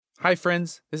Hi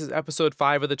friends, this is episode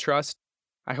 5 of The Trust.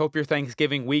 I hope your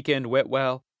Thanksgiving weekend went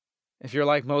well. If you're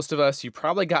like most of us, you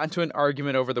probably got into an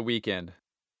argument over the weekend.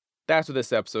 That's what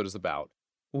this episode is about.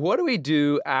 What do we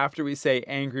do after we say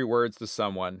angry words to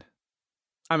someone?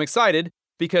 I'm excited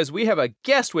because we have a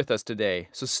guest with us today,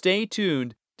 so stay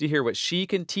tuned to hear what she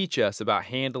can teach us about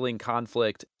handling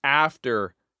conflict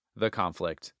after the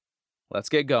conflict. Let's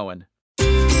get going.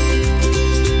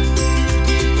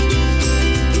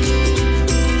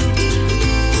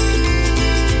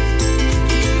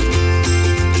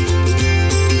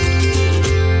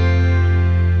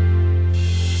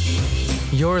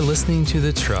 You're listening to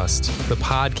The Trust, the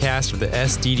podcast of the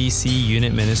SDDC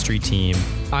Unit Ministry team.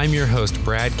 I'm your host,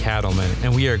 Brad Cattleman,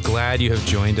 and we are glad you have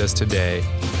joined us today.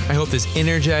 I hope this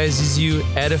energizes you,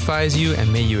 edifies you,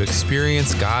 and may you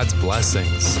experience God's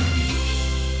blessings.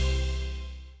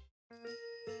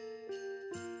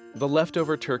 The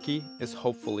leftover turkey is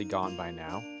hopefully gone by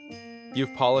now.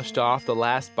 You've polished off the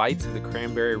last bites of the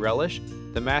cranberry relish,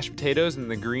 the mashed potatoes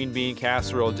and the green bean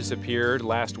casserole disappeared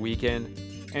last weekend,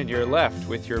 and you're left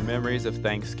with your memories of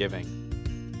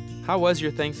Thanksgiving. How was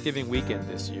your Thanksgiving weekend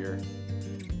this year?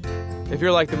 If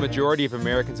you're like the majority of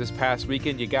Americans this past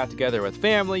weekend, you got together with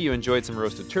family, you enjoyed some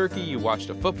roasted turkey, you watched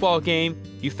a football game,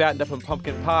 you fattened up on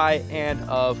pumpkin pie, and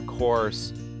of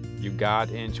course, you got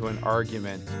into an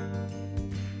argument.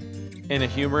 In a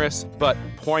humorous but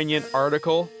poignant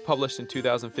article published in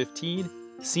 2015,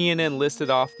 CNN listed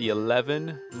off the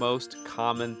 11 most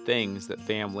common things that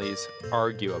families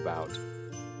argue about.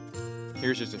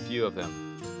 Here's just a few of them.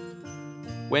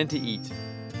 When to eat.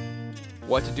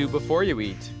 What to do before you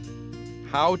eat.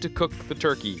 How to cook the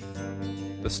turkey.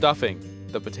 The stuffing,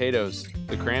 the potatoes,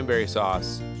 the cranberry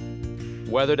sauce.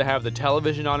 Whether to have the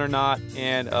television on or not,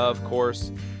 and of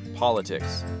course,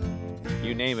 politics.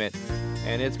 You name it,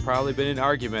 and it's probably been an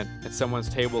argument at someone's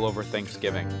table over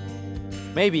Thanksgiving.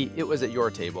 Maybe it was at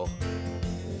your table.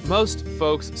 Most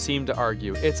folks seem to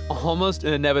argue it's almost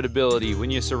an inevitability when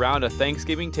you surround a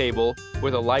Thanksgiving table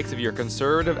with the likes of your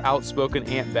conservative, outspoken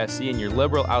Aunt Bessie and your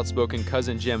liberal, outspoken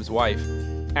cousin Jim's wife.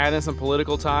 Add in some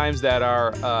political times that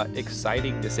are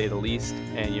exciting to say the least,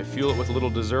 and you fuel it with a little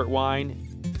dessert wine,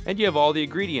 and you have all the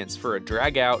ingredients for a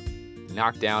drag-out,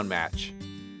 knockdown match.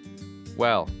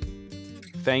 Well,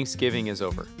 Thanksgiving is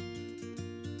over.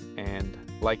 And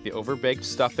like the overbaked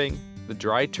stuffing, the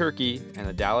dry turkey, and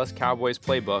the Dallas Cowboys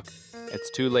playbook, it's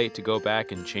too late to go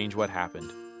back and change what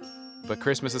happened. But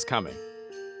Christmas is coming.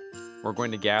 We're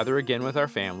going to gather again with our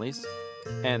families,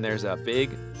 and there's a big,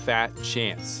 fat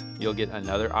chance you'll get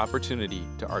another opportunity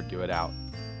to argue it out.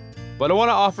 But I want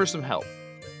to offer some help.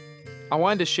 I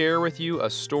wanted to share with you a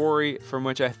story from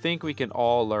which I think we can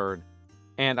all learn.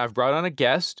 And I've brought on a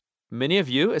guest. Many of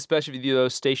you, especially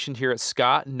those stationed here at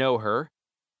Scott, know her.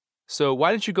 So why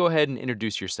don't you go ahead and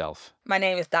introduce yourself? My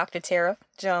name is Dr. Tara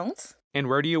Jones. And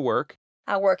where do you work?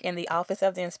 I work in the Office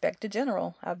of the Inspector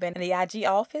General. I've been in the IG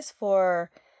office for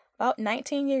about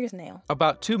 19 years now.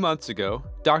 About 2 months ago,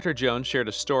 Dr. Jones shared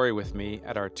a story with me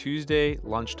at our Tuesday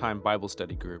lunchtime Bible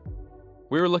study group.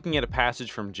 We were looking at a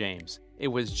passage from James. It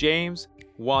was James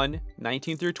 1,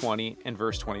 19 through 20, and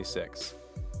verse 26.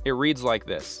 It reads like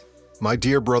this. My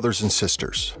dear brothers and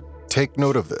sisters, take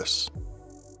note of this.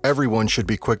 Everyone should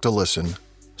be quick to listen,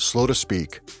 slow to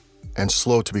speak, and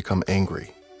slow to become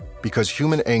angry, because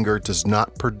human anger does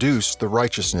not produce the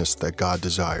righteousness that God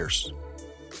desires.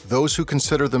 Those who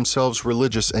consider themselves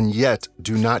religious and yet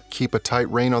do not keep a tight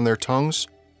rein on their tongues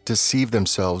deceive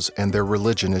themselves, and their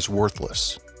religion is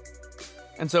worthless.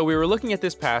 And so we were looking at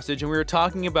this passage and we were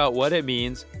talking about what it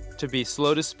means to be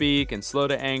slow to speak and slow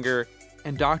to anger,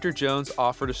 and Dr. Jones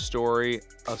offered a story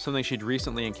of something she'd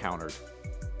recently encountered.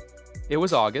 It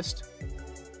was August.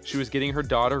 She was getting her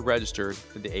daughter registered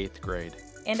for the 8th grade.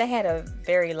 And I had a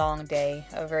very long day,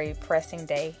 a very pressing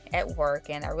day at work,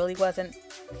 and I really wasn't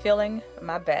feeling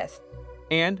my best.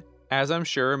 And, as I'm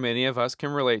sure many of us can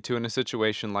relate to in a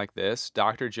situation like this,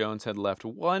 Dr. Jones had left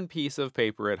one piece of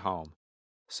paper at home.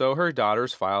 So her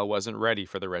daughter's file wasn't ready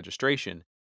for the registration.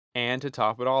 And to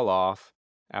top it all off,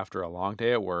 after a long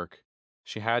day at work,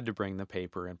 she had to bring the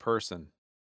paper in person.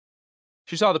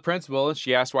 She saw the principal and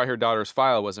she asked why her daughter's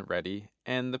file wasn't ready,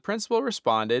 and the principal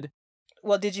responded,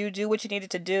 Well, did you do what you needed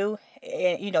to do?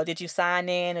 Did you sign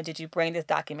in or did you bring this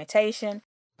documentation?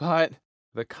 But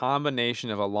the combination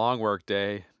of a long work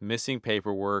day, missing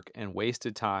paperwork, and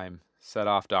wasted time set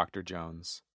off Dr.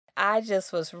 Jones. I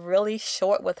just was really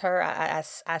short with her. I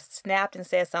snapped and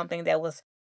said something that was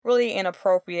really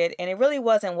inappropriate, and it really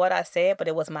wasn't what I said, but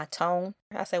it was my tone.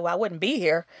 I said, well, I wouldn't be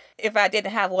here if I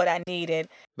didn't have what I needed.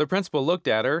 The principal looked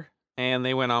at her, and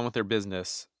they went on with their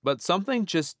business. But something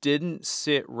just didn't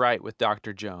sit right with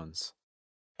Dr. Jones.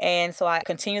 And so I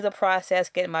continue the process,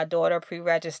 getting my daughter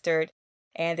pre-registered,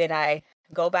 and then I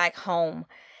go back home.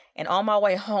 And on my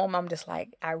way home, I'm just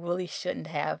like, I really shouldn't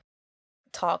have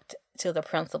talked to the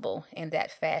principal in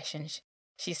that fashion.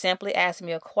 She simply asked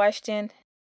me a question,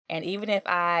 and even if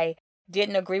I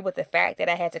didn't agree with the fact that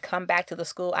I had to come back to the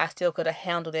school, I still could have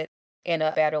handled it in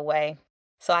a better way.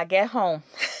 So I get home,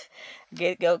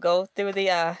 go through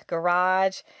the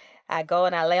garage. I go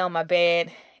and I lay on my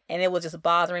bed, and it was just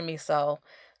bothering me so,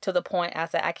 to the point I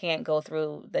said, I can't go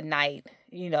through the night,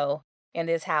 in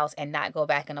this house and not go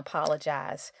back and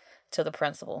apologize to the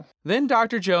principal. Then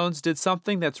Dr. Jones did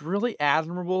something that's really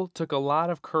admirable, took a lot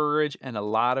of courage and a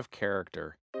lot of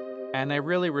character. And I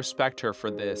really respect her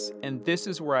for this, and this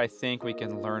is where I think we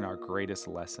can learn our greatest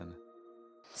lesson.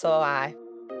 So I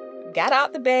got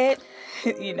out the bed,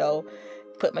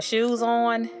 put my shoes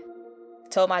on,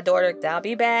 told my daughter that I'll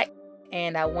be back,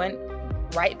 and I went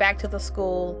right back to the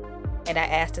school, and I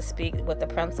asked to speak with the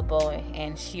principal,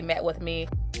 and she met with me.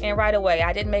 And right away,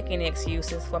 I didn't make any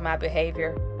excuses for my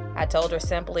behavior. I told her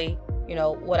simply,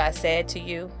 what I said to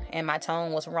you, and my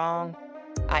tone was wrong.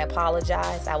 I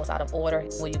apologize. I was out of order.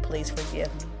 Will you please forgive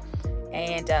me?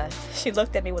 And she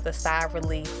looked at me with a sigh of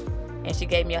relief, and she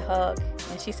gave me a hug,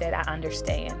 and she said, I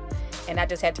understand. And I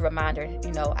just had to remind her,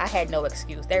 I had no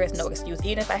excuse. There is no excuse.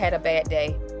 Even if I had a bad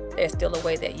day, there's still a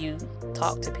way that you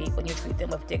talk to people and you treat them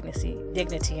with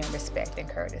dignity and respect and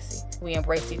courtesy. We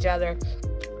embraced each other.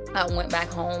 I went back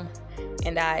home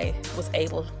and I was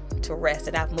able to rest,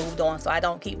 and I've moved on. So I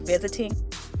don't keep visiting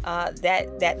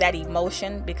that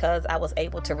emotion, because I was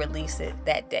able to release it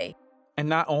that day. And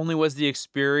not only was the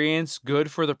experience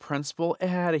good for the principal, it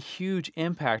had a huge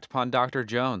impact upon Dr.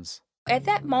 Jones. At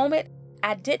that moment,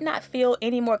 I did not feel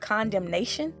any more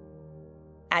condemnation.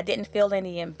 I didn't feel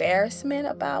any embarrassment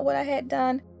about what I had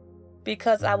done,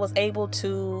 because I was able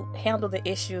to handle the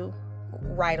issue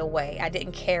right away. I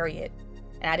didn't carry it,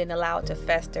 and I didn't allow it to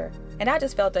fester. And I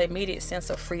just felt the immediate sense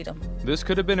of freedom. This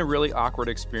could have been a really awkward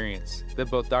experience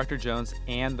that both Dr. Jones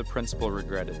and the principal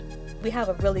regretted. We have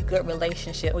a really good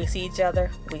relationship. We see each other,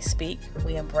 we speak,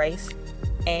 we embrace,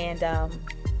 and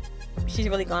she's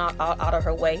really gone out of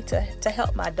her way to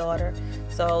help my daughter.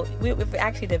 So we've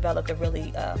actually developed a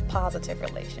really positive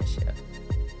relationship.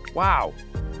 Wow,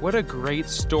 what a great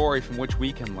story from which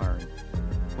we can learn.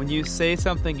 When you say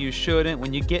something you shouldn't,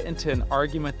 when you get into an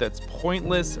argument that's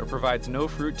pointless or provides no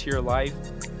fruit to your life,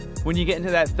 when you get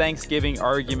into that Thanksgiving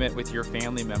argument with your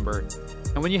family member,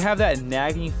 and when you have that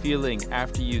nagging feeling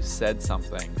after you said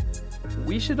something,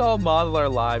 we should all model our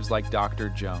lives like Dr.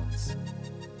 Jones.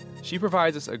 She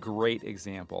provides us a great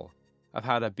example of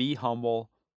how to be humble,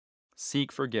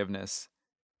 seek forgiveness,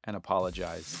 and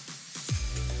apologize.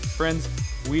 Friends,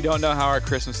 we don't know how our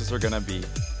Christmases are going to be.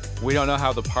 We don't know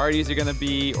how the parties are going to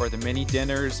be or the mini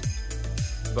dinners,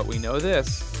 but we know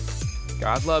this: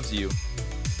 God loves you,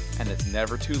 and it's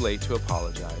never too late to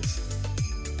apologize.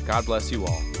 God bless you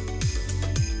all.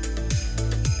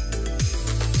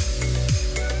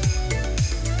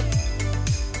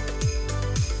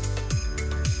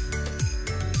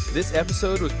 This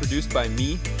episode was produced by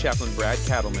me, Chaplain Brad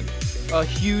Cattleman. A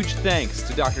huge thanks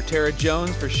to Dr. Tara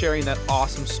Jones for sharing that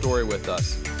awesome story with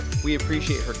us. We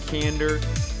appreciate her candor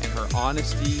and her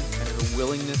honesty and her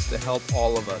willingness to help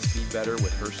all of us be better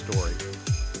with her story.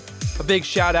 A big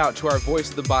shout out to our voice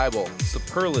of the Bible,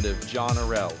 superlative John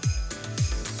Arell.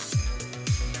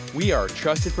 We are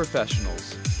trusted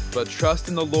professionals, but trust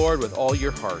in the Lord with all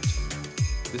your heart.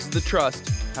 This is The Trust.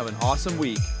 Have an awesome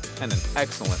week and an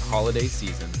excellent holiday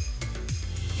season.